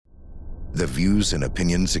The views and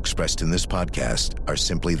opinions expressed in this podcast are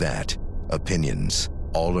simply that, opinions.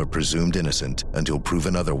 All are presumed innocent until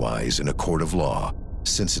proven otherwise in a court of law.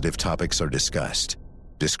 Sensitive topics are discussed.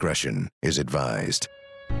 Discretion is advised.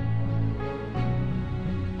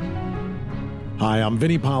 Hi, I'm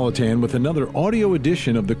Vinnie Politan with another audio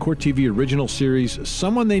edition of the Court TV original series,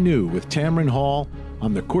 Someone They Knew with Tamron Hall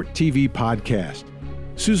on the Court TV podcast.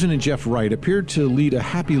 Susan and Jeff Wright appeared to lead a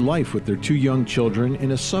happy life with their two young children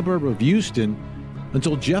in a suburb of Houston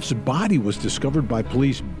until Jeff's body was discovered by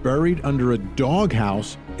police buried under a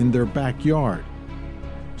doghouse in their backyard.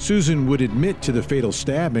 Susan would admit to the fatal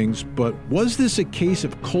stabbings, but was this a case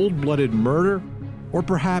of cold-blooded murder or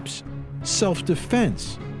perhaps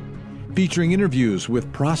self-defense? Featuring interviews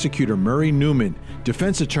with prosecutor Murray Newman,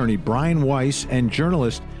 defense attorney Brian Weiss, and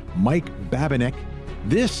journalist Mike Babinek,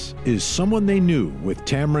 this is Someone They Knew with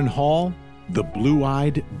Tamron Hall, the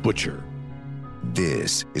Blue-Eyed Butcher.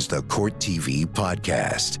 This is the Court TV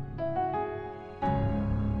podcast.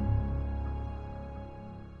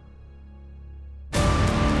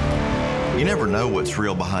 You never know what's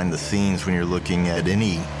real behind the scenes when you're looking at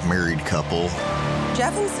any married couple.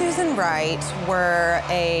 Jeff and Susan Wright were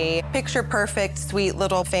a picture-perfect, sweet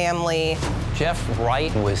little family. Jeff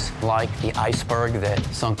Wright was like the iceberg that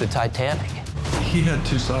sunk the Titanic. He had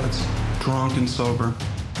two sides, drunk and sober.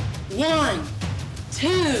 1, 2,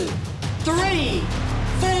 3,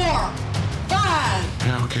 4, 5.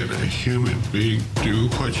 How can a human being do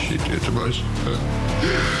what she did to my son?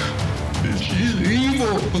 She's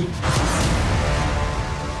evil.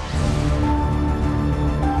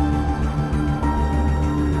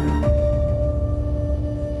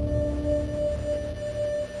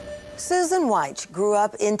 Susan Wright grew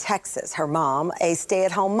up in Texas. Her mom, a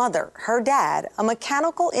stay-at-home mother. Her dad, a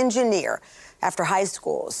mechanical engineer. After high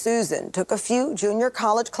school, Susan took a few junior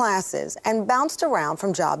college classes and bounced around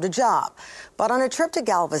from job to job. But on a trip to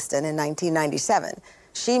Galveston in 1997,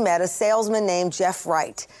 she met a salesman named Jeff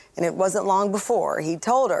Wright, and it wasn't long before he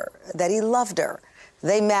told her that he loved her.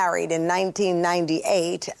 They married in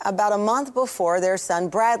 1998, about a month before their son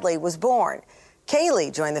Bradley was born.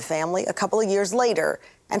 Kaylee joined the family a couple of years later,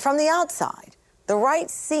 and from the outside, the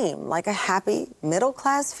Wrights seemed like a happy,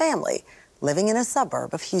 middle-class family living in a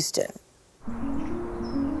suburb of Houston.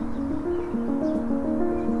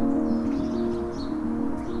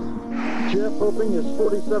 Jeff hoping his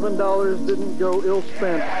 $47 didn't go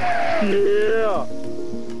ill-spent. Yeah!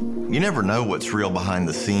 You never know what's real behind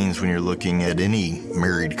the scenes when you're looking at any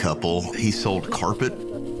married couple. He sold carpet.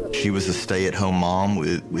 She was a stay-at-home mom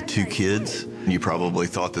with two kids. You probably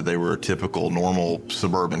thought that they were a typical, normal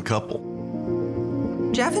suburban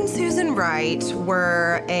couple. Jeff and Susan Wright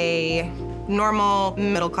were a normal,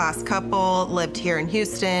 middle-class couple, lived here in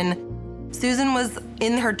Houston. Susan was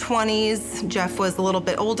in her 20s. Jeff was a little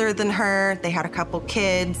bit older than her. They had a couple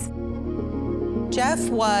kids. Jeff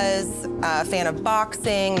was a fan of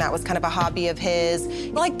boxing. That was kind of a hobby of his.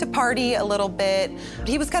 He liked to party a little bit.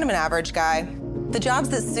 He was kind of an average guy. The jobs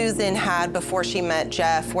that Susan had before she met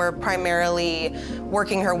Jeff were primarily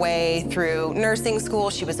working her way through nursing school.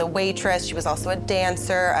 She was a waitress. She was also a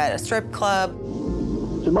dancer at a strip club.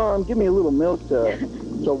 So, Mom, give me a little milk to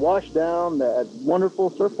wash down that wonderful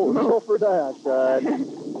sulfur dioxide.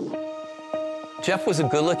 Jeff was a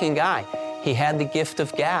good-looking guy. He had the gift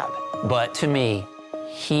of gab. But to me,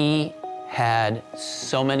 he had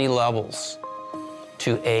so many levels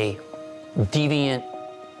to a deviant,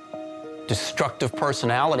 destructive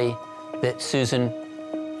personality that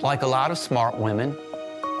Susan, like a lot of smart women,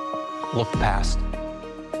 looked past.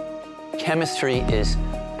 Chemistry is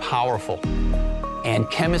powerful, and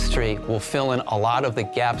chemistry will fill in a lot of the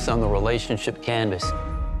gaps on the relationship canvas.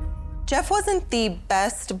 Jeff wasn't the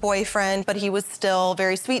best boyfriend, but he was still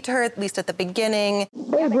very sweet to her, at least at the beginning.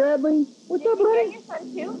 Hey, Bradley. What's up, buddy? Your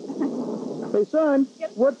son, too? Hey, son.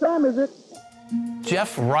 What time is it?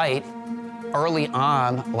 Jeff Wright, early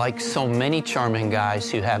on, like so many charming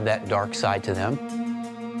guys who have that dark side to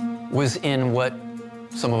them, was in what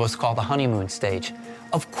some of us call the honeymoon stage.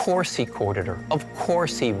 Of course he courted her. Of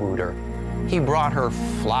course he wooed her. He brought her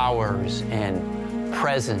flowers and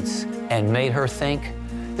presents and made her think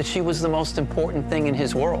that she was the most important thing in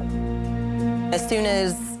his world. As soon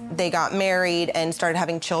as they got married and started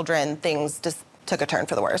having children, things just took a turn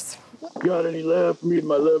for the worse. Got any left? Me and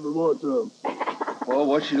my lover want some. Well,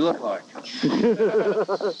 what's she look like?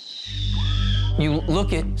 You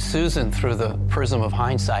look at Susan through the prism of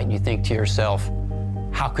hindsight and you think to yourself,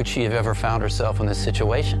 how could she have ever found herself in this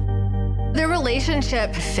situation? The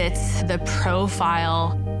relationship fits the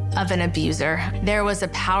profile of an abuser. There was a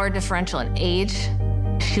power differential in age.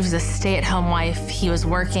 She was a stay-at-home wife. He was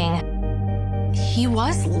working. he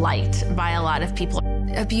was liked by a lot of people.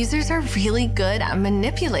 Abusers are really good at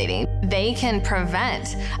manipulating. They can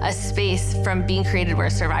prevent a space from being created where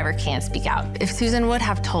a survivor can't speak out. If Susan would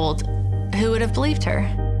have told, who would have believed her?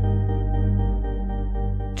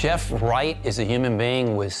 Jeff Wright as a human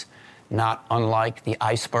being was not unlike the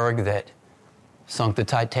iceberg that sunk the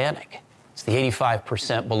Titanic. It's the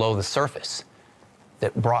 85% below the surface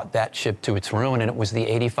that brought that ship to its ruin, and it was the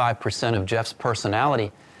 85% of Jeff's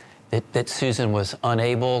personality that Susan was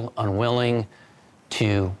unable, unwilling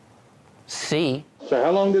to see. So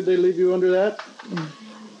how long did they leave you under that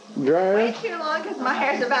dryer? Way too long, because my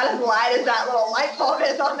hair's about as light as that little light bulb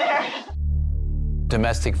is on there.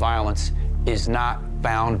 Domestic violence is not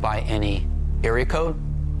bound by any area code,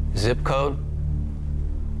 zip code,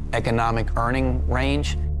 economic earning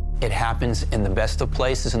range. It happens in the best of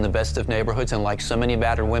places, in the best of neighborhoods, and like so many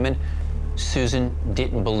battered women, Susan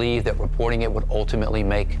didn't believe that reporting it would ultimately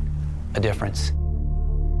make a difference.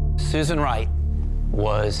 Susan Wright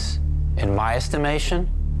was, in my estimation,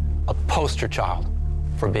 a poster child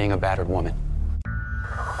for being a battered woman.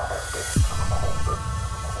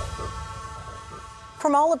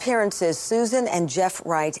 From all appearances, Susan and Jeff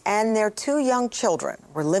Wright and their 2 young children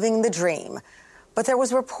were living the dream. But there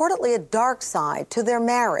was reportedly a dark side to their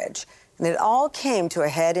marriage, and it all came to a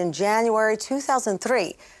head in January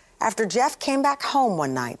 2003 after Jeff came back home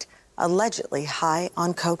one night, allegedly high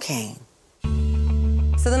on cocaine.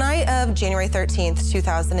 So the night of January 13th,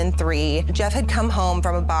 2003, Jeff had come home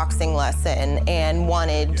from a boxing lesson and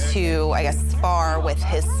wanted to, I guess, spar with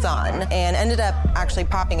his son, and ended up actually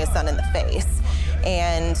popping his son in the face.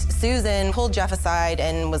 And Susan pulled Jeff aside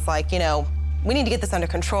and was like, you know, we need to get this under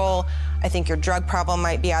control. I think your drug problem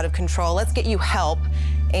might be out of control. Let's get you help.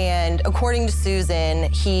 And according to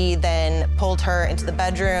Susan, he then pulled her into the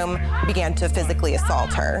bedroom, began to physically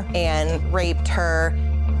assault her and raped her.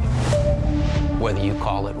 Whether you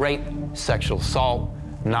call it rape, sexual assault,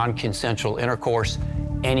 non-consensual intercourse,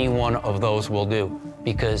 any one of those will do.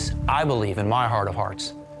 Because I believe in my heart of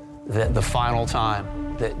hearts that the final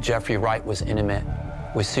time that Jeffrey Wright was intimate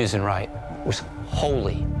with Susan Wright was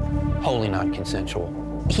wholly non-consensual.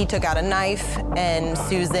 He took out a knife and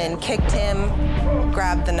Susan kicked him,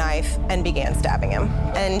 grabbed the knife, and began stabbing him.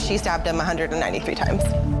 And she stabbed him 193 times.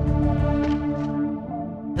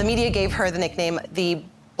 The media gave her the nickname the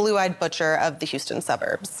Blue-Eyed Butcher of the Houston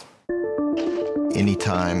suburbs.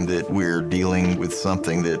 Anytime that we're dealing with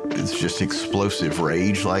something that is just explosive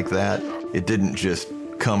rage like that, it didn't just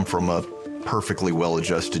come from a perfectly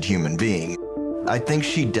well-adjusted human being. I think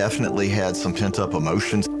she definitely had some pent-up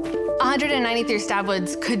emotions. 193 stab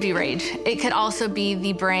wounds could be rage. It could also be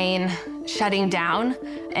the brain shutting down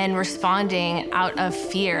and responding out of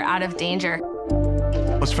fear, out of danger.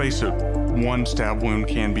 Let's face it, one stab wound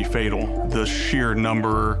can be fatal. The sheer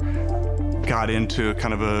number got into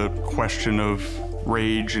kind of a question of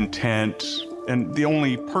rage, intent, and the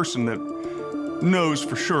only person that knows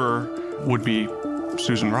for sure would be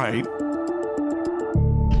Susan Wright.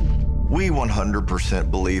 We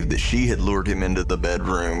 100% believe that she had lured him into the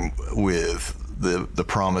bedroom with the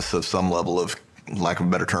promise of some level of, lack of a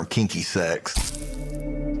better term, kinky sex.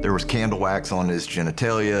 There was candle wax on his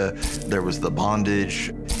genitalia. There was the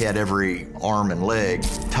bondage. He had every arm and leg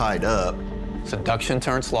tied up. Seduction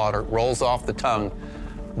turned slaughter, rolls off the tongue,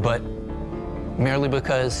 but merely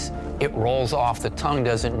because it rolls off the tongue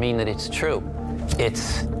doesn't mean that it's true.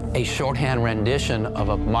 It's a shorthand rendition of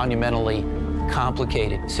a monumentally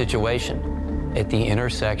complicated situation at the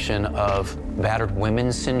intersection of battered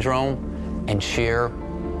women's syndrome and sheer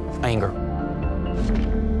anger.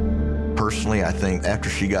 Personally, I think after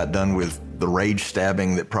she got done with the rage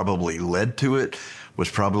stabbing that probably led to it, was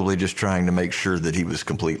probably just trying to make sure that he was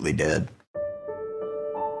completely dead.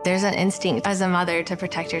 There's an instinct as a mother to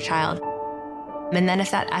protect your child. And then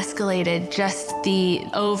if that escalated, just the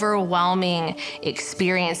overwhelming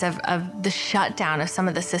experience of the shutdown of some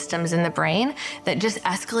of the systems in the brain that just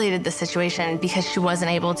escalated the situation because she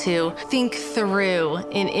wasn't able to think through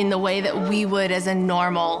in the way that we would as a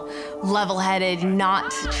normal, level-headed,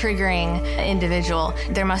 not triggering individual.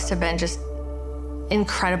 There must have been just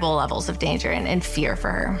incredible levels of danger and fear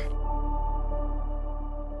for her.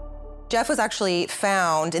 Jeff was actually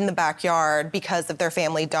found in the backyard because of their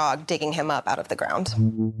family dog digging him up out of the ground.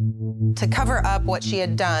 To cover up what she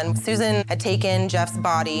had done, Susan had taken Jeff's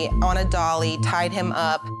body on a dolly, tied him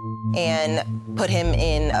up, and put him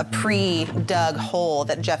in a pre-dug hole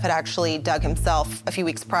that Jeff had actually dug himself a few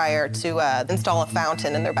weeks prior to install a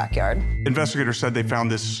fountain in their backyard. Investigators said they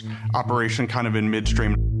found this operation kind of in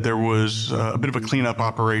midstream. There was a bit of a cleanup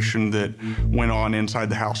operation that went on inside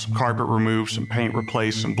the house. Some carpet removed, some paint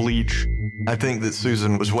replaced, some bleach. I think that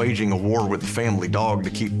Susan was waging a war with the family dog to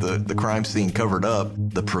keep the crime scene covered up.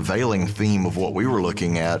 The prevailing theme of what we were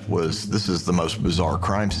looking at was, this is the most bizarre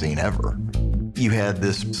crime scene ever. You had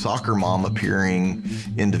this soccer mom appearing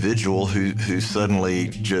individual who suddenly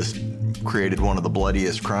just created one of the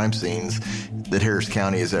bloodiest crime scenes that Harris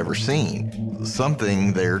County has ever seen.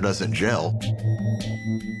 Something there doesn't gel.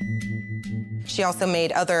 She also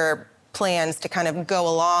made other plans to kind of go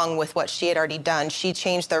along with what she had already done. She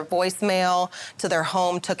changed their voicemail to their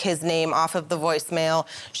home, took his name off of the voicemail.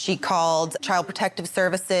 She called Child Protective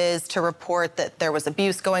Services to report that there was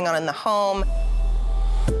abuse going on in the home.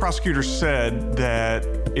 Prosecutors said that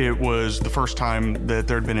it was the first time that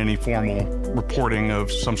there had been any formal reporting of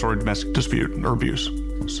some sort of domestic dispute or abuse.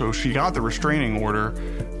 So she got the restraining order.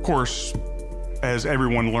 Of course, as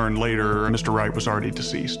everyone learned later, Mr. Wright was already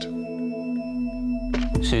deceased.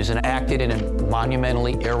 Susan acted in a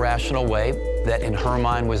monumentally irrational way that in her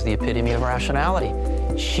mind was the epitome of rationality.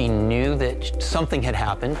 She knew that something had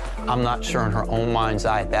happened. I'm not sure in her own mind's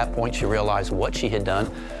eye at that point she realized what she had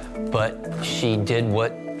done, but she did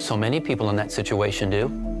what so many people in that situation do,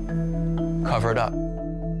 cover it up.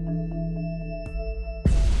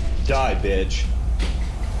 Die, bitch.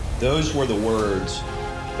 Those were the words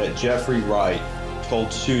that Jeffrey Wright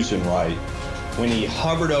told Susan Wright when he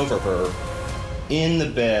hovered over her in the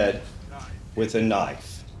bed with a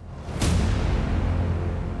knife.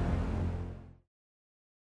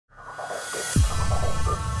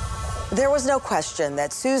 There was no question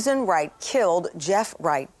that Susan Wright killed Jeff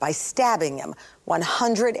Wright by stabbing him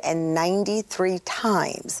 193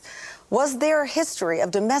 times. Was there a history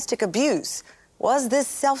of domestic abuse? Was this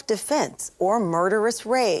self-defense or murderous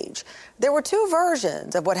rage? There were two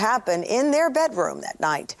versions of what happened in their bedroom that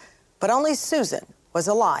night, but only Susan was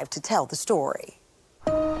alive to tell the story.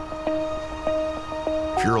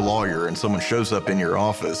 If you're a lawyer and someone shows up in your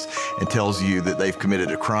office and tells you that they've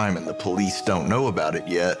committed a crime and the police don't know about it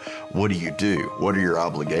yet, what do? What are your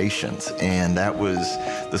obligations? And that was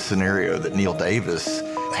the scenario that Neil Davis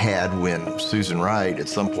had when Susan Wright at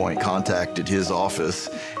some point contacted his office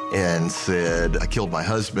and said, I killed my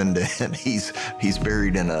husband and he's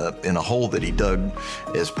buried in a hole that he dug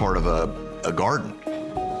as part of a garden.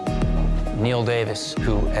 Neil Davis,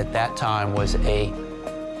 who at that time was a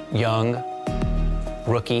young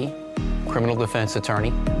rookie criminal defense attorney,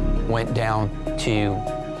 went down to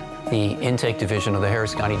the intake division of the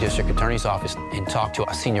Harris County District Attorney's Office and talked to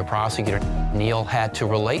a senior prosecutor. Neil had to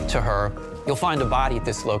relate to her, you'll find a body at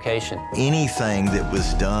this location. Anything that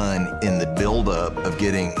was done in the buildup of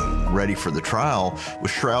getting ready for the trial was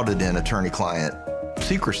shrouded in attorney-client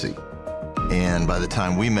secrecy. And by the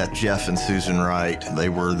time we met Jeff and Susan Wright, they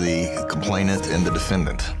were the complainant and the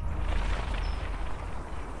defendant.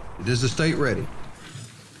 Is the state ready?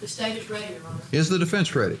 The state is ready, Your Honor. Is the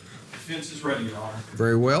defense ready? Defense is ready, Your Honor.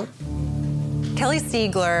 Very well. Kelly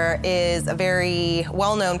Siegler is a very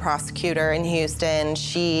well-known prosecutor in Houston.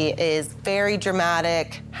 She is very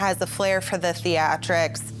dramatic, has a flair for the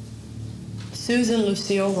theatrics. Susan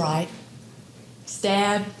Lucille Wright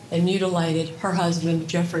stabbed and mutilated her husband,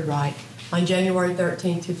 Jeffrey Wright, on January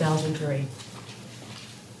 13, 2003.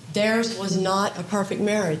 Theirs was not a perfect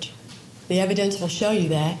marriage. The evidence will show you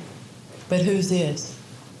that, but whose is?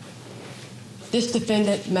 This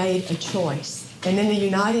defendant made a choice, and in the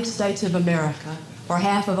United States of America, where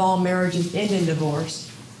half of all marriages end in divorce,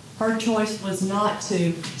 her choice was not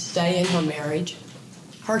to stay in her marriage.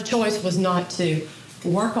 Her choice was not to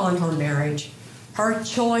work on her marriage. Her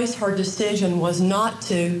choice, her decision was not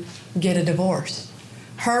to get a divorce.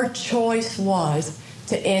 Her choice was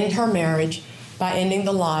to end her marriage by ending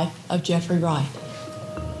the life of Jeffrey Wright.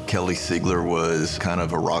 Kelly Siegler was kind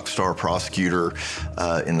of a rock star prosecutor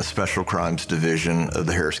in the Special Crimes Division of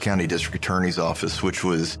the Harris County District Attorney's Office, which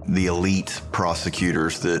was the elite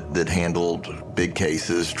prosecutors that handled big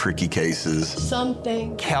cases, tricky cases.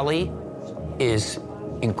 Kelly is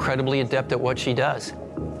incredibly adept at what she does.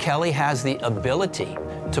 Kelly has the ability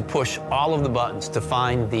to push all of the buttons to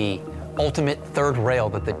find the ultimate third rail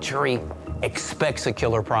that the jury expects a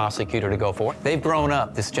killer prosecutor to go for. They've grown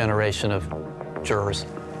up, this generation of jurors,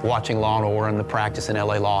 watching Law & Order and the practice in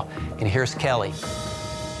LA law, and here's Kelly.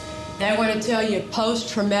 They want to tell you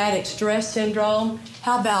post-traumatic stress syndrome.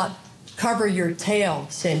 How about cover your tail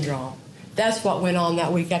syndrome? That's what went on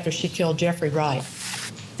that week after she killed Jeffrey Wright.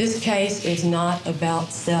 This case is not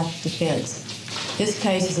about self-defense. This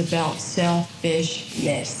case is about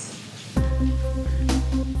selfishness.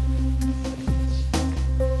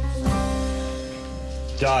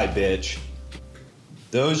 Die, bitch.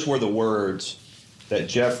 Those were the words that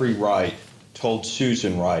Jeffrey Wright told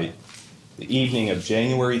Susan Wright the evening of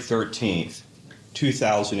January 13th,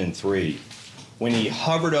 2003, when he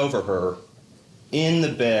hovered over her in the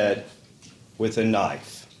bed with a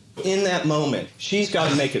knife. In that moment, she's got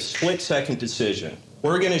to make a split-second decision.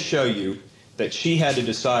 We're going to show you that she had to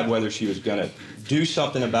decide whether she was going to do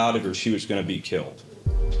something about it or she was going to be killed.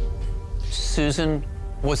 Susan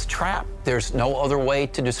was trapped. There's no other way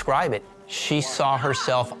to describe it. She saw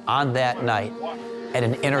herself on that night at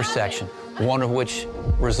an intersection, one of which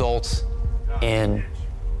results in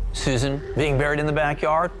Susan being buried in the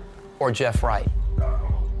backyard or Jeff Wright.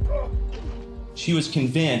 She was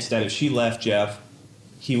convinced that if she left Jeff,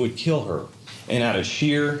 he would kill her. And out of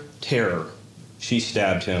sheer terror, she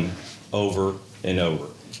stabbed him over and over.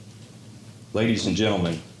 Ladies and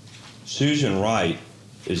gentlemen, Susan Wright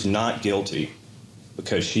is not guilty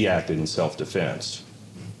because she acted in self-defense.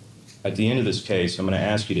 At the end of this case, I'm going to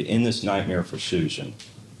ask you to end this nightmare for Susan.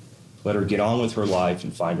 Let her get on with her life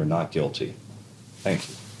and find her not guilty. Thank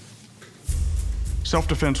you.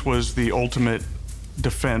 Self-defense was the ultimate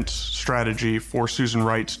defense strategy for Susan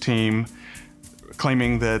Wright's team,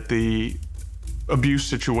 claiming that the abuse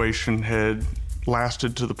situation had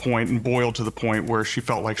lasted to the point and boiled to the point where she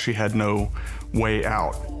felt like she had no way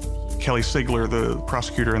out. Kelly Sigler, the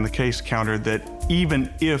prosecutor in the case, countered that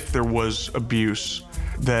even if there was abuse,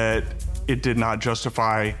 that it did not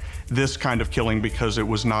justify this kind of killing because it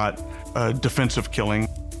was not a defensive killing.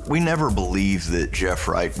 We never believed that Jeff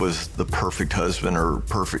Wright was the perfect husband or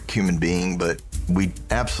perfect human being, but we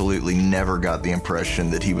absolutely never got the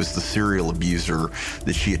impression that he was the serial abuser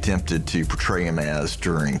that she attempted to portray him as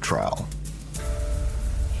during trial.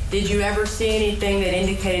 Did you ever see anything that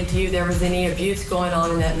indicated to you there was any abuse going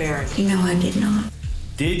on in that marriage? No, I did not.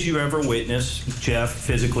 Did you ever witness Jeff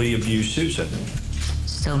physically abuse Susan?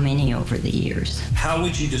 So many over the years. How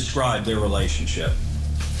would you describe their relationship?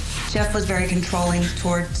 Jeff was very controlling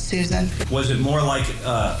toward Susan. Was it more like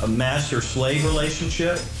a master-slave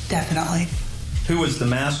relationship? Definitely. Who was the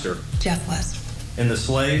master? Jeff was. And the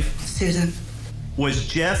slave? Susan. Was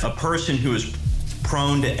Jeff a person who was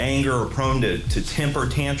prone to anger or prone to temper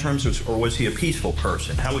tantrums, or was he a peaceful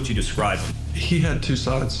person? How would you describe him? He had two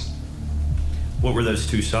sides. What were those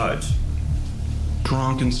two sides?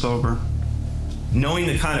 Drunk and sober. Knowing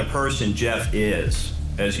the kind of person Jeff is,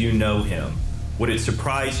 as you know him, would it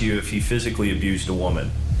surprise you if he physically abused a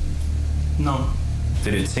woman? No.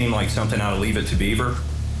 Did it seem like something out of Leave It to Beaver?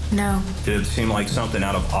 No. Did it seem like something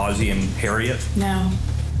out of Ozzie and Harriet? No.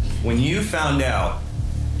 When you found out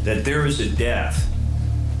that there was a death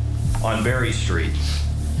on Berry Street,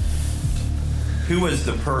 who was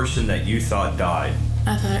the person that you thought died?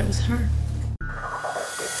 I thought it was her.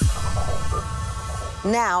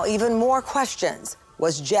 Now, even more questions.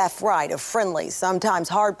 Was Jeff Wright a friendly, sometimes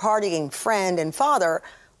hard-partying friend and father,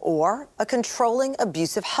 or a controlling,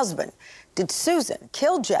 abusive husband? Did Susan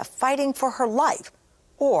kill Jeff fighting for her life?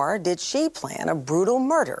 Or did she plan a brutal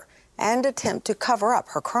murder and attempt to cover up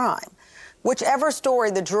her crime? Whichever story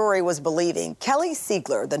the jury was believing, Kelly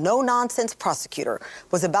Sigler, the no-nonsense prosecutor,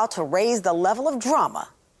 was about to raise the level of drama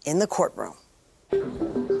in the courtroom.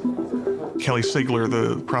 Kelly Sigler,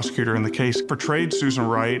 the prosecutor in the case, portrayed Susan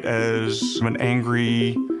Wright as an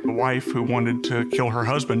angry wife who wanted to kill her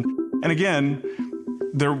husband. And again,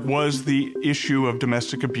 there was the issue of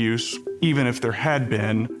domestic abuse, even if there had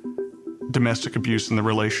been domestic abuse in the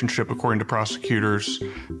relationship, according to prosecutors,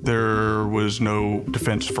 there was no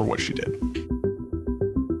defense for what she did.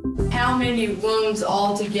 How many wounds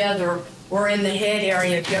altogether were in the head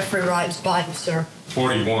area of Jeffrey Wright's body, sir?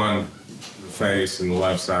 41 the face and the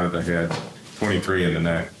left side of the head, 23 in the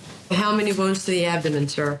neck. How many wounds to the abdomen,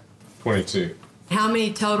 sir? 22. How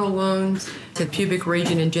many total wounds to pubic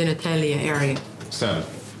region and genitalia area? 7.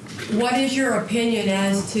 What is your opinion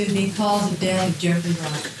as to the cause of death of Jeffrey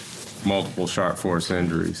Wright? Multiple sharp force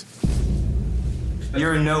injuries.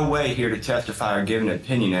 You're in no way here to testify or give an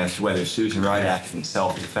opinion as to whether Susan Wright acted in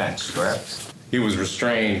self-defense, correct? He was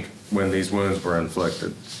restrained when these wounds were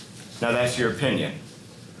inflicted. Now that's your opinion.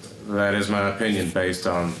 That is my opinion based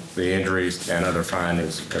on the injuries and other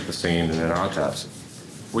findings at the scene and an autopsy.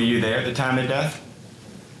 Were you there at the time of death?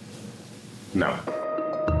 No.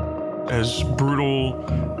 As brutal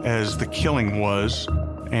as the killing was,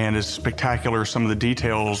 and as spectacular some of the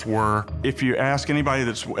details were, if you ask anybody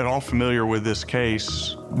that's at all familiar with this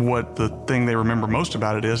case, what the thing they remember most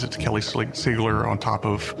about it is, it's Kelly Sigler on top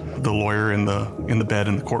of the lawyer in the bed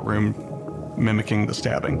in the courtroom mimicking the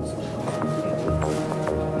stabbing.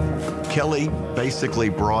 Kelly basically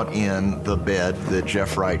brought in the bed that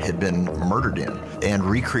Jeff Wright had been murdered in and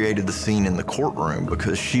recreated the scene in the courtroom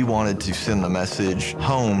because she wanted to send a message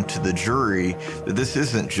home to the jury that this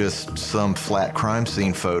isn't just some flat crime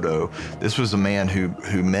scene photo. This was a man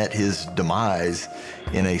who met his demise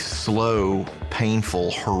in a slow,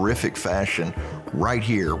 painful, horrific fashion right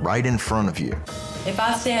here, right in front of you. If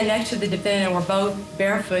I stand next to the defendant and we're both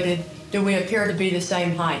barefooted, do we appear to be the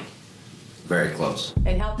same height? Very close.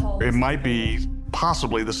 And how tall? It might be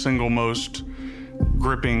possibly the single most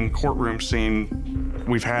gripping courtroom scene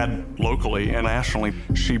we've had locally and nationally.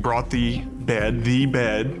 She brought the bed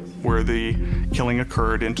where the killing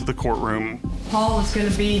occurred into the courtroom. Paul is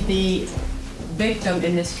going to be the victim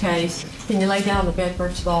in this case. Can you lay down on the bed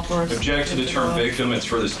first of all for us? Object to the term victim. It's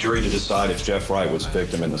for this jury to decide if Jeff Wright was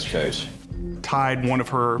victim in this case. Tied one of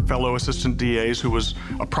her fellow assistant DAs, who was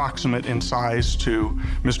approximate in size to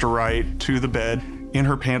Mr. Wright, to the bed. In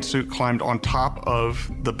her pantsuit, climbed on top of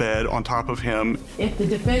the bed, on top of him. If the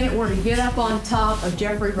defendant were to get up on top of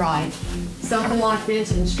Jeffrey Wright, something like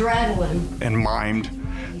this, and straddle him. And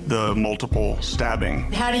mimed the multiple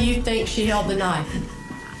stabbing. How do you think she held the knife?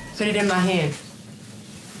 Put it in my hand.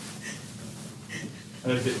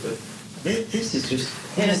 This is just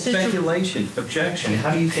speculation. Objection.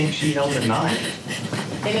 How do you think she held a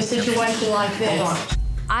knife? In a situation like this.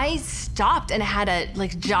 I stopped and had a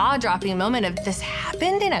jaw-dropping moment of, this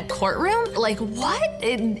happened in a courtroom? Like, what?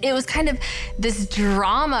 It was kind of this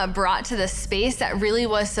drama brought to the space that really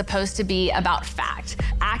was supposed to be about fact.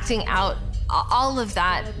 Acting out all of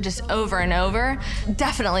that just over and over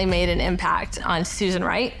definitely made an impact on Susan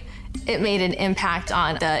Wright. It made an impact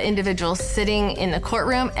on the individuals sitting in the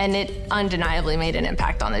courtroom, and it undeniably made an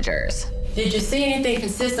impact on the jurors. Did you see anything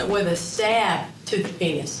consistent with a stab to the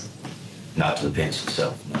penis? Not to the penis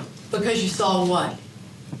itself, no. Because you saw what?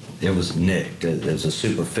 It was nicked. It was a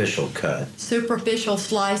superficial cut. Superficial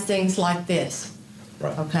slicings like this.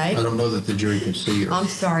 Right. Okay? I don't know that the jury can see her. I'm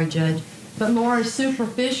sorry, Judge. But more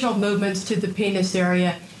superficial movements to the penis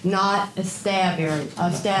area, not a stab area.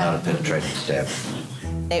 Not a penetrating stab.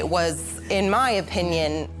 It was, in my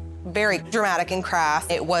opinion, very dramatic and crass.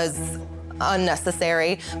 It was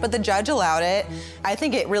unnecessary, but the judge allowed it. I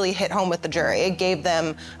think it really hit home with the jury. It gave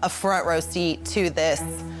them a front row seat to this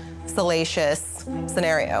salacious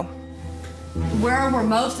scenario. Where were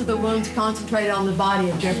most of the wounds concentrated on the body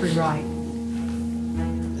of Jeffrey Wright?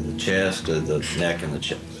 The chest, the neck, and the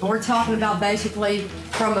chin. We're talking about basically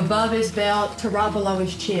from above his belt to right below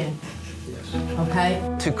his chin. Yes.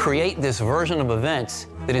 Okay? To create this version of events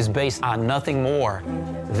that is based on nothing more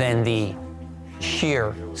than the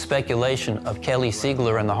sheer speculation of Kelly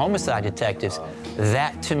Siegler and the homicide detectives,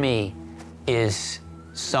 that to me is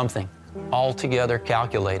something altogether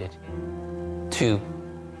calculated to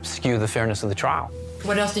skew the fairness of the trial.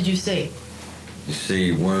 What else did you see? You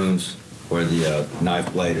see wounds where the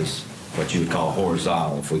knife blade is what you would call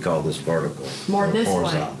horizontal, if we call this vertical. More this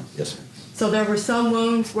horizontal. way? Yes, sir. So there were some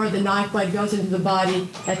wounds where the knife blade goes into the body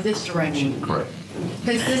at this direction? Correct.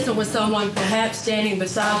 Consistent with someone perhaps standing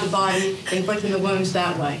beside the body, inflicting the wounds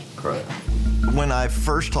that way? Correct. When I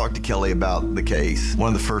first talked to Kelly about the case,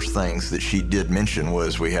 one of the first things that she did mention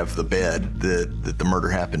was we have the bed that the murder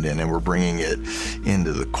happened in, and we're bringing it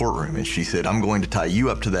into the courtroom. And she said, I'm going to tie you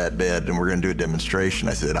up to that bed, and we're going to do a demonstration.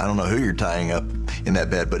 I said, I don't know who you're tying up in that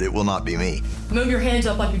bed, but it will not be me. Move your hands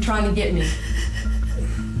up like you're trying to get me.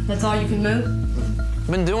 That's all you can move?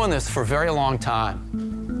 I've been doing this for a very long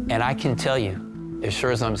time, and I can tell you, as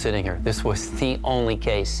sure as I'm sitting here, this was the only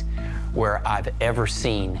case where I've ever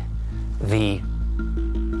seen the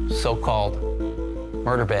so-called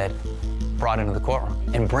murder bed brought into the courtroom.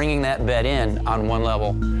 And bringing that bed in on one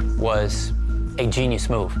level was a genius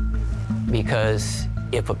move, because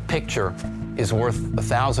if a picture is worth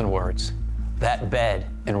 1,000 words, that bed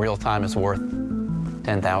in real time is worth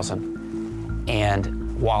 10,000.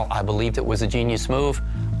 And while I believed it was a genius move,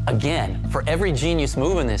 again, for every genius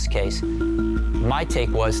move in this case, my take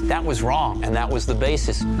was that was wrong, and that was the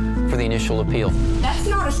basis for the initial appeal. That's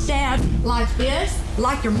not a stab like this,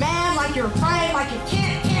 like you're mad, like you're afraid, like you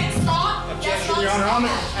can't stop. Objection, Your Honor. I'm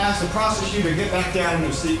going to ask the prosecutor to get back down in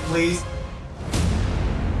your seat, please.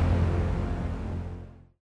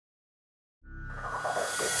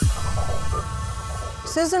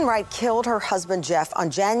 Susan Wright killed her husband, Jeff, on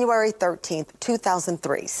January 13th,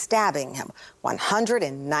 2003, stabbing him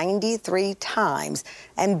 193 times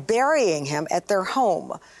and burying him at their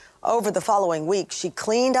home. Over the following week, she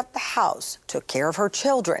cleaned up the house, took care of her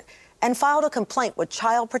children, and filed a complaint with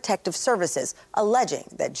Child Protective Services alleging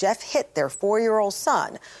that Jeff hit their 4-year-old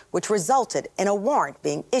son, which resulted in a warrant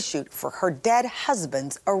being issued for her dead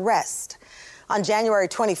husband's arrest. On January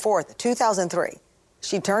 24th, 2003,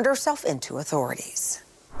 she turned herself into authorities.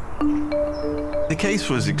 The case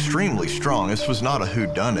was extremely strong. This was not a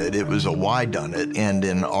whodunit, it was a whydunit, and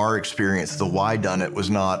in our experience, the whydunit was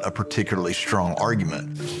not a particularly strong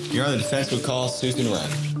argument. Your Honor, the defense would call Susan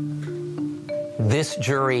Wright. This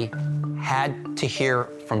jury had to hear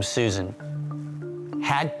from Susan,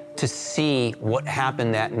 had to see what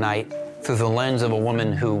happened that night through the lens of a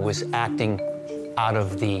woman who was acting out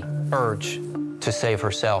of the urge to save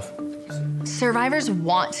herself. Survivors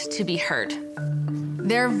want to be heard.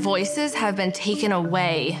 Their voices have been taken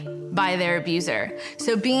away by their abuser.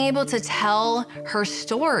 So being able to tell her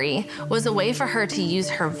story was a way for her to use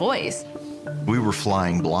her voice. We were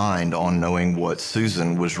flying blind on knowing what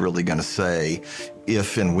Susan was really going to say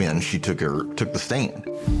if and when she took the stand.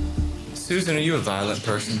 Susan, are you a violent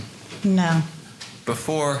person? No.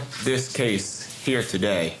 Before this case here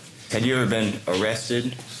today, had you ever been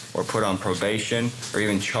arrested or put on probation or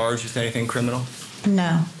even charged with anything criminal?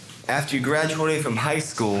 No. After you graduated from high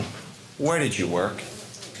school, where did you work?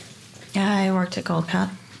 I worked at Gold Cup.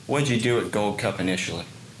 What did you do at Gold Cup initially?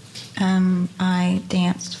 I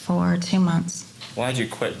danced for 2 months. Why'd you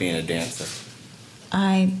quit being a dancer?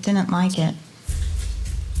 I didn't like it.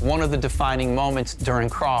 One of the defining moments during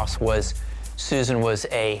Cross was Susan was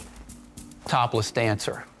a topless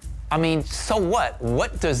dancer. I mean, so what?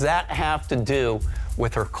 What does that have to do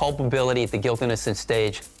with her culpability at the guilt-innocent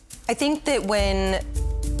stage? I think that when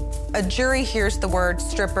a jury hears the word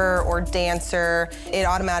stripper or dancer, it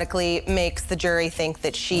automatically makes the jury think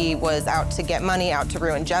that she was out to get money, out to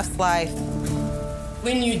ruin Jeff's life.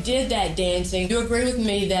 When you did that dancing, you agree with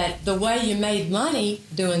me that the way you made money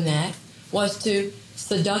doing that was to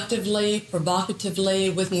seductively, provocatively,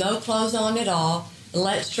 with no clothes on at all,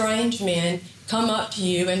 let strange men come up to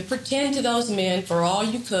you and pretend to those men for all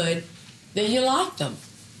you could that you liked them.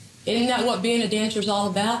 Isn't that what being a dancer is all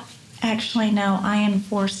about? Actually, no, I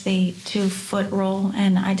enforced the 2-foot rule,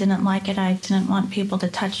 and I didn't like it. I didn't want people to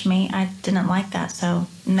touch me. I didn't like that, so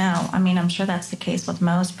no. I mean, I'm sure that's the case with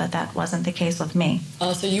most, but that wasn't the case with me.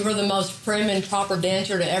 Oh, so you were the most prim and proper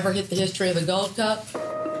dancer to ever hit the history of the Gold Cup?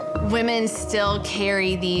 Women still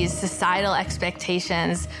carry these societal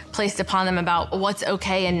expectations placed upon them about what's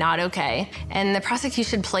okay and not okay, and the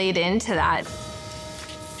prosecution played into that.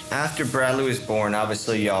 After Bradley was born,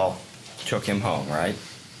 obviously y'all took him home, right?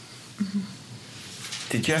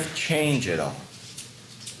 Did Jeff change at all?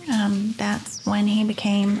 That's when he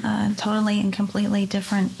became a totally and completely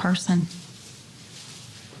different person.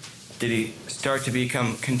 Did he start to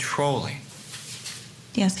become controlling?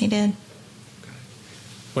 Yes, he did.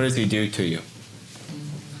 What does he do to you?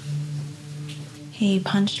 He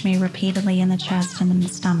punched me repeatedly in the chest and in the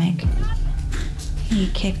stomach. He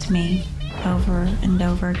kicked me over and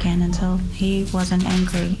over again until he wasn't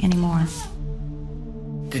angry anymore.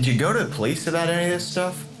 Did you go to the police about any of this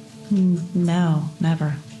stuff? No,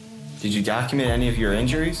 never. Did you document any of your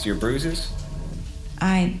injuries, your bruises?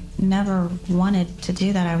 I never wanted to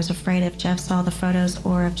do that. I was afraid if Jeff saw the photos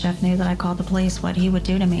or if Jeff knew that I called the police, what he would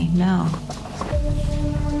do to me. No.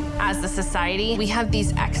 As a society, we have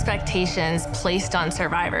these expectations placed on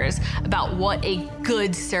survivors about what a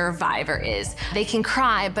good survivor is. They can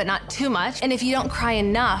cry, but not too much. And if you don't cry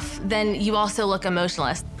enough, then you also look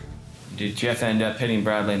emotionless. Did Jeff end up hitting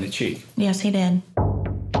Bradley in the cheek? Yes, he did.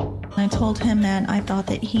 I told him that I thought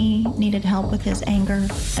that he needed help with his anger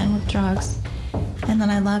and with drugs. And that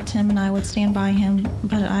I loved him and I would stand by him,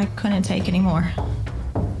 but I couldn't take anymore.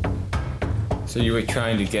 So you were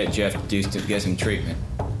trying to get Jeff to get some treatment?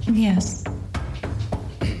 Yes.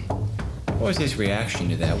 What was his reaction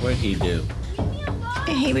to that? What did he do?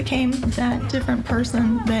 He became that different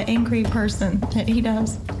person, that angry person that he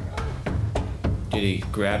does. Did he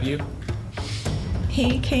grab you?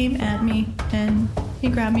 He came at me and he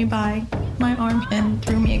grabbed me by my arm and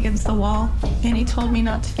threw me against the wall. And he told me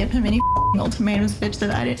not to give him any ultimatums, bitch, that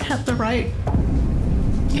I didn't have the right.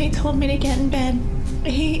 He told me to get in bed.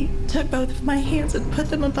 He took both of my hands and put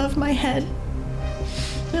them above my head.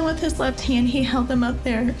 And with his left hand, he held them up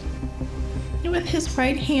there. And with his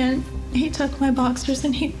right hand, he took my boxers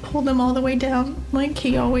and he pulled them all the way down like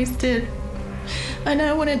he always did. I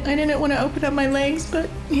didn't want to open up my legs, but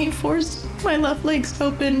he forced my left legs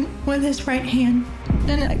open with his right hand.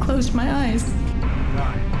 And I closed my eyes.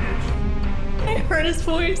 I heard his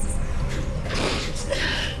voice.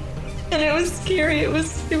 And it was scary. It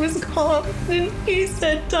was calm. And he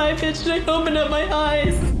said, "Die, bitch," and I opened up my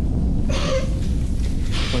eyes.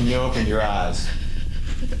 When you opened your eyes,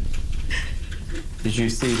 did you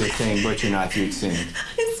see the same butcher knife you'd seen?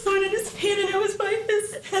 I saw it in his hand, and it was by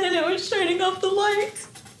his head, and it was shining off the light.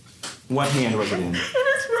 What hand was it in? In his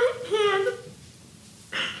right hand.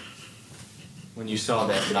 When you saw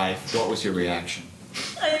that knife, what was your reaction?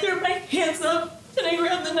 I threw my hands up and I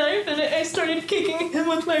grabbed the knife and I started kicking him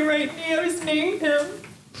with my right knee. I was kneeing him.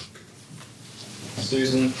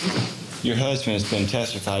 Susan, your husband has been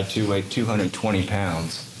testified to weigh 220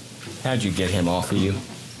 pounds. How'd you get him off of you?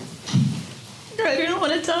 I didn't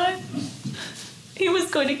want to die. He was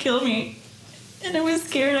going to kill me. And I was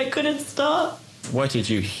scared. I couldn't stop. What did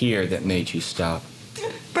you hear that made you stop?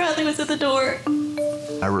 Bradley was at the door.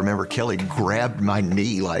 I remember Kelly grabbed my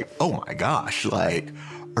knee like, oh my gosh, like,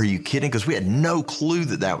 are you kidding? Because we had no clue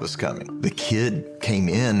that that was coming. The kid came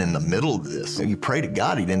in the middle of this. And you pray to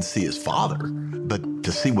God he didn't see his father. But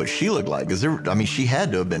to see what she looked like, because she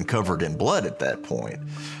had to have been covered in blood at that point.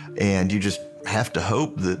 And you just have to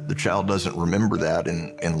hope that the child doesn't remember that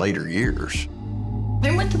in later years.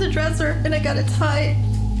 I went to the dresser and I got it tied.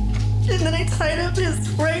 And then I tied up his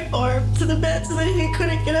right arm to the bed so that he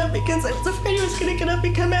couldn't get up because I was afraid he was going to get up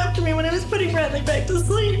and come after me when I was putting Bradley back to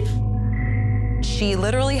sleep. She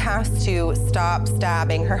literally has to stop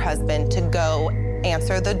stabbing her husband to go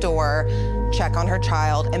answer the door, check on her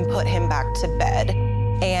child, and put him back to bed.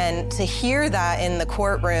 And to hear that in the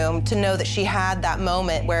courtroom, to know that she had that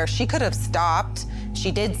moment where she could have stopped, she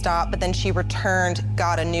did stop, but then she returned,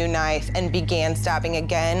 got a new knife, and began stabbing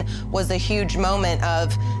again, was a huge moment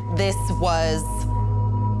of this was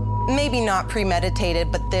maybe not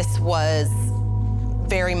premeditated, but this was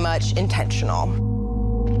very much intentional.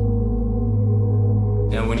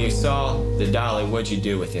 Now, when you saw the dolly, what'd you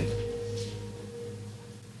do with it?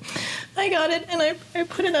 I got it and I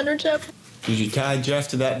put it under Jeff. Did you tie Jeff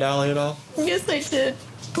to that dolly at all? Yes, I did.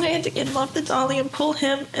 I had to get him off the dolly and pull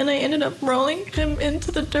him, and I ended up rolling him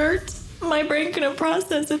into the dirt. My brain couldn't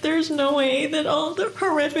process that there's no way that all the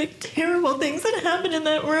horrific, terrible things that happened in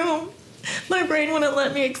that room, my brain wouldn't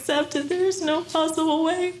let me accept it. There's no possible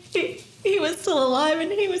way. He was still alive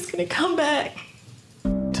and he was going to come back.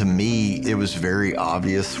 To me, it was very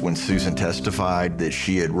obvious when Susan testified that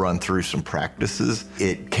she had run through some practices.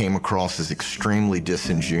 It came across as extremely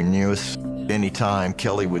disingenuous. Anytime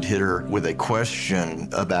Kelly would hit her with a question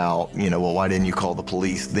about, well, why didn't you call the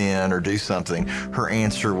police then or do something? Her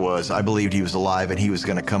answer was, I believed he was alive and he was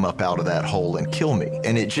going to come up out of that hole and kill me.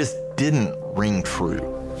 And it just didn't ring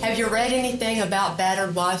true. Have you read anything about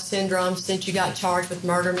battered wife syndrome since you got charged with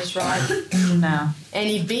murder, Miss Wright? No. And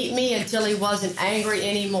he beat me until he wasn't angry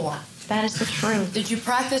anymore. That is the truth. Did you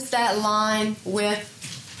practice that line with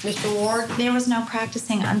Mr. Ward? There was no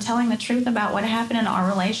practicing. I'm telling the truth about what happened in our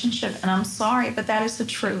relationship, and I'm sorry, but that is the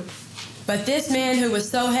truth. But this man who was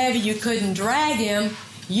so heavy you couldn't drag him,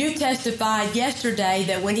 you testified yesterday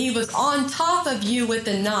that when he was on top of you with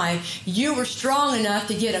the knife, you were strong enough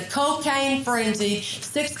to get a cocaine-frenzied,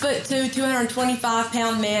 6'2",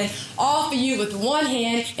 225-pound man off of you with one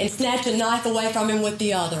hand and snatch a knife away from him with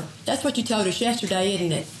the other. That's what you told us yesterday,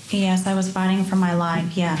 isn't it? Yes, I was fighting for my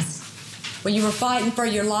life, yes. Well, you were fighting for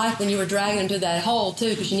your life when you were dragging him to that hole, too,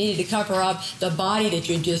 because you needed to cover up the body that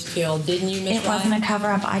you just killed, didn't you, Miss Wright? It wasn't a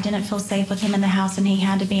cover-up. I didn't feel safe with him in the house, and he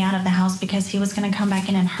had to be out of the house because he was going to come back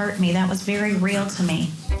in and hurt me. That was very real to me.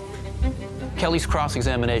 Kelly's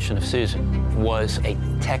cross-examination of Susan was a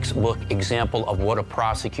textbook example of what a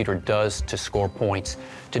prosecutor does to score points,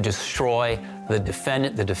 to destroy the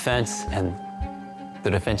defendant, the defense, and the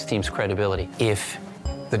defense team's credibility. If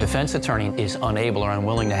the defense attorney is unable or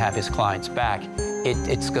unwilling to have his clients back,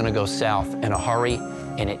 it's going to go south in a hurry,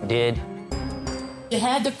 and it did. You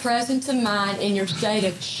had the presence of mind in your state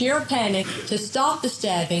of sheer panic to stop the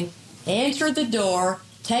stabbing, answer the door,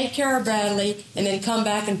 take care of Bradley, and then come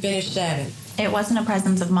back and finish stabbing. It wasn't a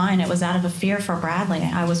presence of mind. It was out of a fear for Bradley.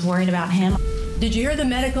 I was worried about him. Did you hear the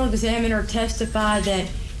medical examiner testify that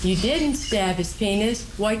you didn't stab his penis?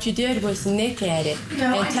 What you did was nick at it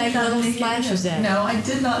and take little slashes at it. No, I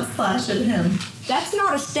did not slash at him. That's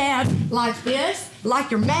not a stab like this, like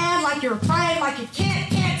you're mad, like you're afraid, like you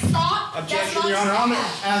can't stop. Objection, Your Honor. I'm going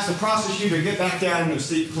to ask the prosecutor to get back down in your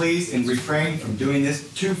seat, please, and refrain from doing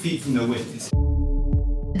this 2 feet from the witness.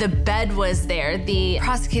 The bed was there, the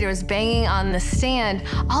prosecutor was banging on the stand.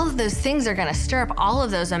 All of those things are gonna stir up all of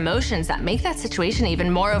those emotions that make that situation even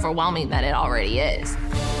more overwhelming than it already is.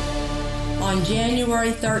 On January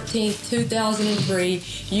 13th, 2003,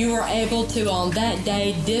 you were able to, on that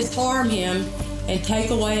day, disarm him and take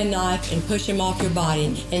away a knife and push him off your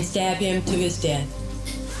body and stab him to his death.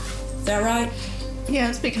 Is that right?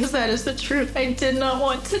 Yes, because that is the truth. I did not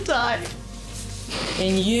want to die.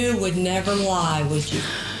 And you would never lie, would you?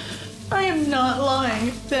 I am not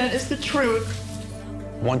lying. That is the truth.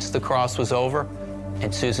 Once the cross was over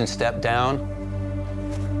and Susan stepped down,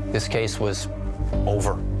 this case was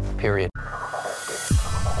over, period.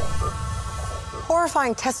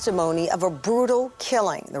 horrifying testimony of a brutal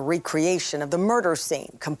killing, the recreation of the murder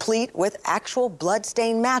scene, complete with actual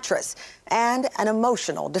blood-stained mattress and an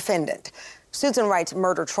emotional defendant. Susan Wright's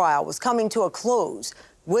murder trial was coming to a close.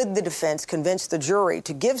 Would the defense convince the jury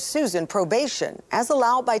to give Susan probation as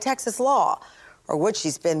allowed by Texas law, or would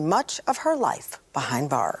she spend much of her life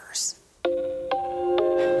behind bars?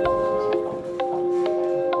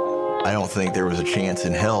 I don't think there was a chance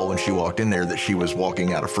in hell when she walked in there that she was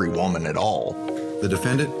walking out a free woman at all. The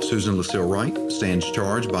defendant, Susan Lucille Wright, stands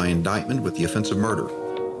charged by indictment with the offense of murder.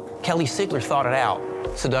 Kelly Sigler thought it out.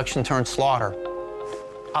 Seduction turned slaughter.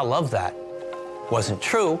 I love that. Wasn't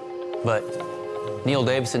true, but Neil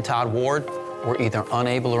Davis and Todd Ward were either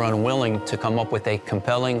unable or unwilling to come up with a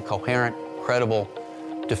compelling, coherent, credible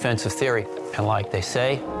defensive theory. And like they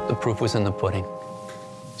say, the proof was in the pudding.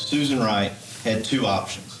 Susan Wright had two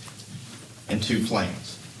options and two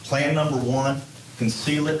plans. Plan number one,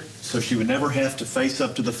 conceal it so she would never have to face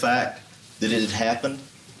up to the fact that it had happened.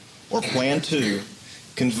 Or plan two,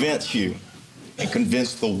 convince you and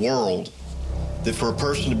convince the world that for a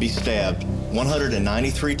person to be stabbed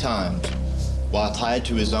 193 times while tied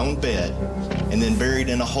to his own bed and then buried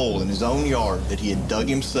in a hole in his own yard that he had dug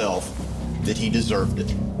himself, that he deserved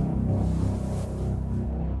it.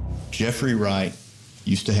 Jeffrey Wright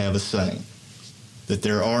used to have a saying that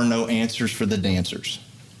there are no answers for the dancers.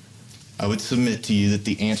 I would submit to you that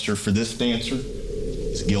the answer for this dancer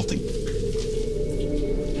is guilty.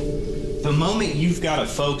 The moment you've got to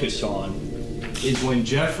focus on is when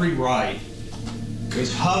Jeffrey Wright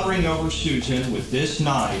was hovering over Susan with this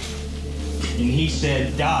knife, and he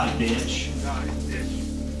said, "Die, bitch."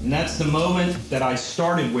 And that's the moment that I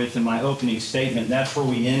started with in my opening statement. That's where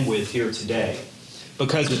we end with here today.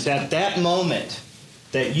 Because it's at that moment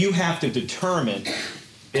that you have to determine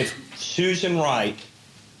if Susan Wright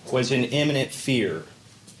was in imminent fear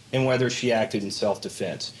and whether she acted in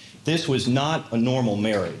self-defense. This was not a normal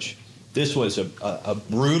marriage. This was a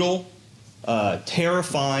brutal,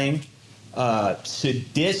 terrifying,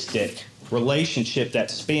 sadistic relationship that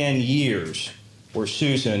spanned years, where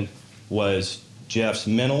Susan was Jeff's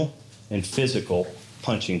mental and physical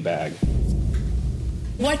punching bag.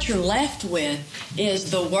 What you're left with is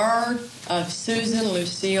the word of Susan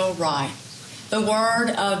Lucille Wright, the word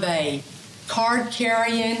of a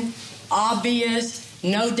card-carrying, obvious,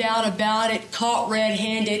 no doubt about it, caught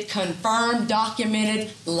red-handed, confirmed,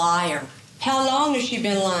 documented liar. How long has she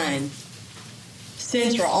been lying?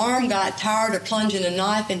 Since her arm got tired of plunging a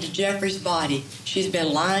knife into Jeffrey's body, she's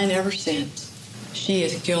been lying ever since. She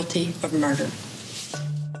is guilty of murder.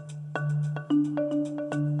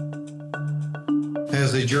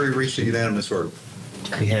 Has the jury reached a unanimous verdict?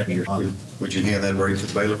 We have your honor. Would you hand that verdict to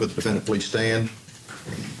the bailiff? Would the defendant please stand?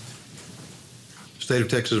 State of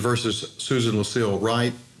Texas versus Susan Lucille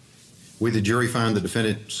Wright. We, the jury, find the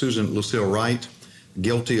defendant, Susan Lucille Wright,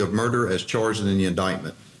 guilty of murder as charged in the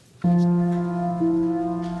indictment.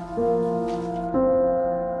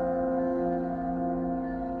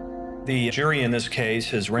 The jury in this case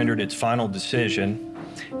has rendered its final decision,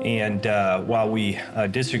 and while we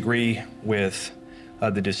disagree with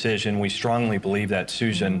the decision, we strongly believe that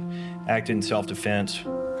Susan acted in self-defense.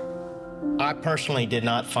 I personally did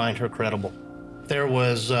not find her credible. There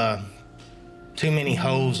was too many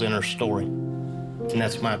holes in her story, and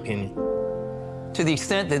that's my opinion. To the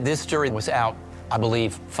extent that this jury was out, I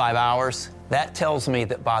believe, 5 hours, that tells me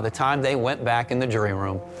that by the time they went back in the jury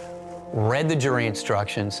room, read the jury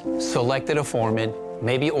instructions, selected a foreman,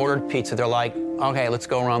 maybe ordered pizza, they're like, okay, let's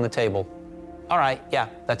go around the table. All right, yeah,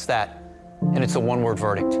 that's that. And it's a one-word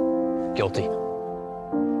verdict, guilty.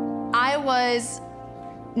 I was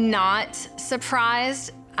not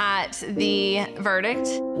surprised at the verdict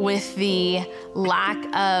with the lack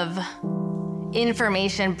of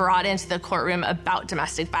information brought into the courtroom about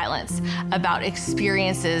domestic violence, about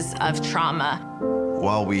experiences of trauma.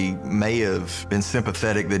 While we may have been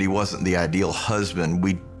sympathetic that he wasn't the ideal husband,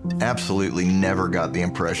 we absolutely never got the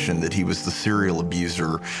impression that he was the serial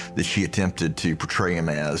abuser that she attempted to portray him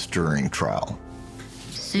as during trial.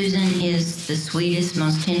 Susan is the sweetest,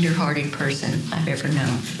 most tender-hearted person I've ever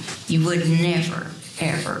known. You would never,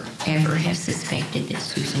 ever, ever have suspected that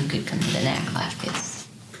Susan could commit an act like this.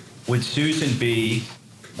 Would Susan be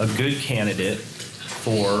a good candidate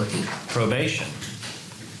for probation?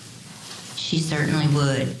 She certainly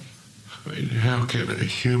would. I mean, how can a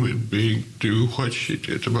human being do what she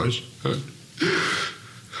did to my son?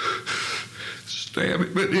 Stab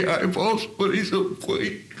him in the eyeballs when he's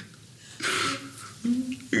awake.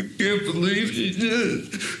 I can't believe she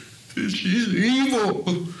did. She's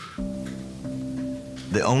evil.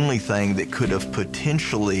 The only thing that could have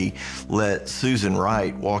potentially let Susan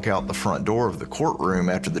Wright walk out the front door of the courtroom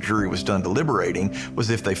after the jury was done deliberating was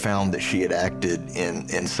if they found that she had acted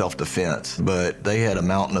in self-defense. But they had a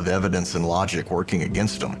mountain of evidence and logic working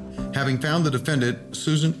against them. Having found the defendant,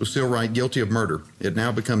 Susan Lucille Wright, guilty of murder, it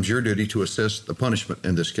now becomes your duty to assess the punishment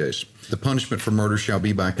in this case. The punishment for murder shall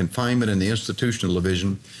be by confinement in the institutional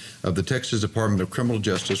division of the Texas Department of Criminal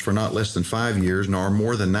Justice for not less than 5 years, nor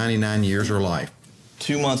more than 99 years or life.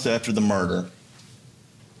 2 months after the murder,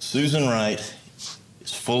 Susan Wright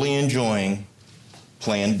is fully enjoying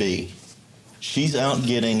Plan B. She's out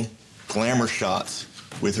getting glamour shots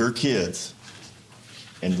with her kids.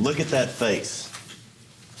 And look at that face.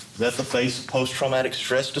 Is that the face of post-traumatic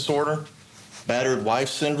stress disorder? Battered wife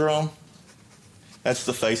syndrome? That's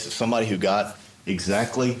the face of somebody who got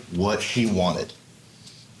exactly what she wanted.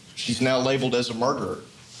 She's now labeled as a murderer.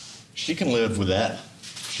 She can live with that.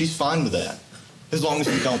 She's fine with that, as long as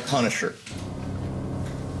we don't punish her.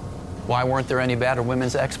 Why weren't there any battered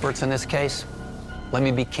women's experts in this case? Let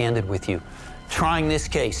me be candid with you. Trying this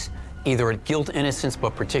case, either at guilt, innocence,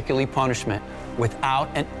 but particularly punishment, without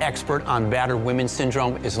an expert on battered women's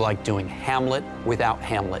syndrome is like doing Hamlet without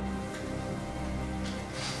Hamlet.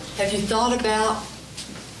 Have you thought about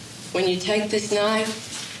when you take this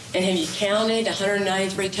knife and have you counted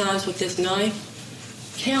 193 times with this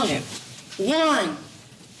knife? Count it. 1,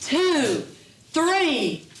 2,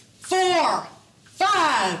 3, 4,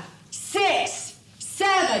 5, 6,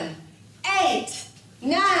 7, 8,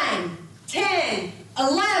 9, 10,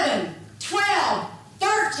 11, 12,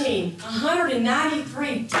 13,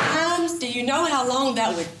 193 times. Do you know how long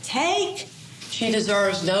that would take? She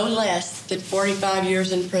deserves no less than 45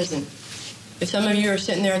 years in prison. If some of you are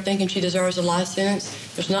sitting there thinking she deserves a life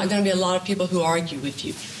sentence, there's not going to be a lot of people who argue with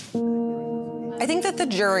you. I think that the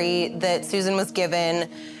jury that Susan was given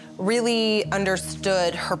really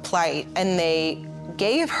understood her plight, and they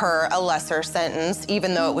gave her a lesser sentence,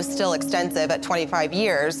 even though it was still extensive at 25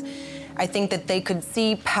 years. I think that they could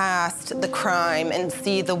see past the crime and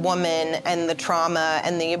see the woman and the trauma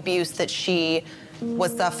and the abuse that she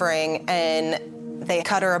was suffering, and they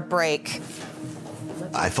cut her a break.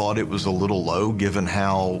 I thought it was a little low given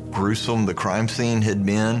how gruesome the crime scene had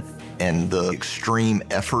been and the extreme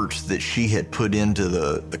efforts that she had put into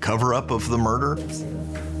the cover-up of the murder.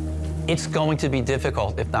 It's going to be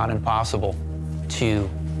difficult, if not impossible, to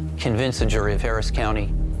convince a jury of Harris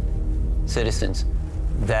County citizens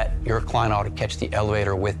that your client ought to catch the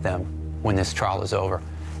elevator with them when this trial is over.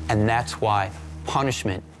 And that's why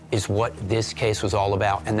punishment is what this case was all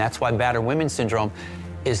about. And that's why battered women's syndrome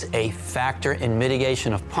is a factor in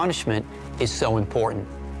mitigation of punishment is so important.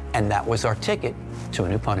 And that was our ticket to a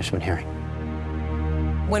new punishment hearing.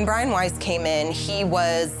 When Brian Weiss came in, he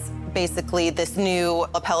was basically this new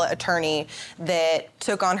appellate attorney that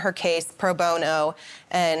took on her case pro bono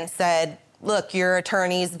and said, look, your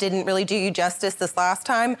attorneys didn't really do you justice this last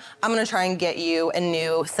time. I'm gonna try and get you a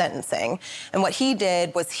new sentencing. And what he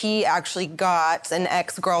did was he actually got an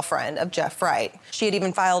ex-girlfriend of Jeff Wright. She had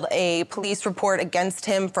even filed a police report against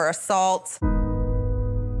him for assault.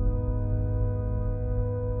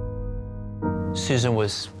 Susan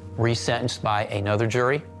was resentenced by another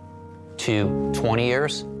jury to 20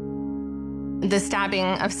 years. The stabbing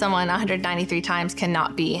of someone 193 times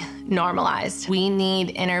cannot be normalized. We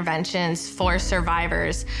need interventions for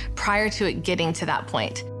survivors prior to it getting to that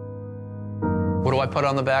point. What do I put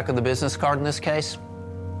on the back of the business card in this case?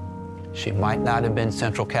 She might not have been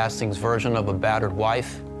Central Casting's version of a battered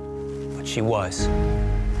wife, but she was.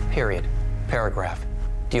 Period. Paragraph.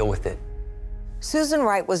 Deal with it. Susan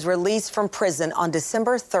Wright was released from prison on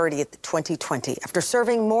December 30th, 2020, after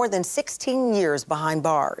serving more than 16 years behind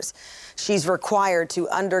bars. She's required to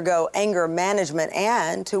undergo anger management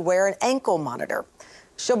and to wear an ankle monitor.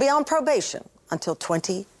 She'll be on probation until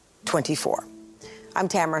 2024. I'm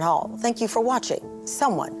Tamron Hall. Thank you for watching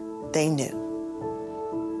Someone They Knew.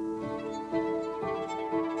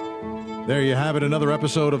 There you have it, another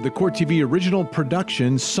episode of the Court TV original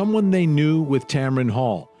production, Someone They Knew with Tamron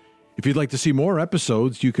Hall. If you'd like to see more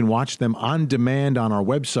episodes, you can watch them on demand on our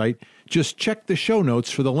website. Just check the show notes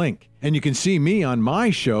for the link. And you can see me on my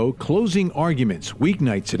show, Closing Arguments,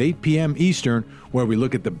 weeknights at 8 p.m. Eastern, where we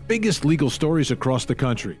look at the biggest legal stories across the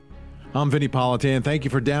country. I'm Vinny Politan. Thank you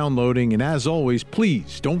for downloading. And as always,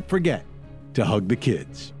 please don't forget to hug the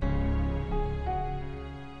kids.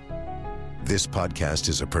 This podcast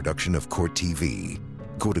is a production of Court TV.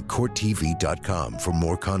 Go to CourtTV.com for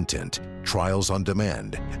more content, trials on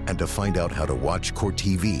demand, and to find out how to watch Court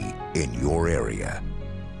TV in your area.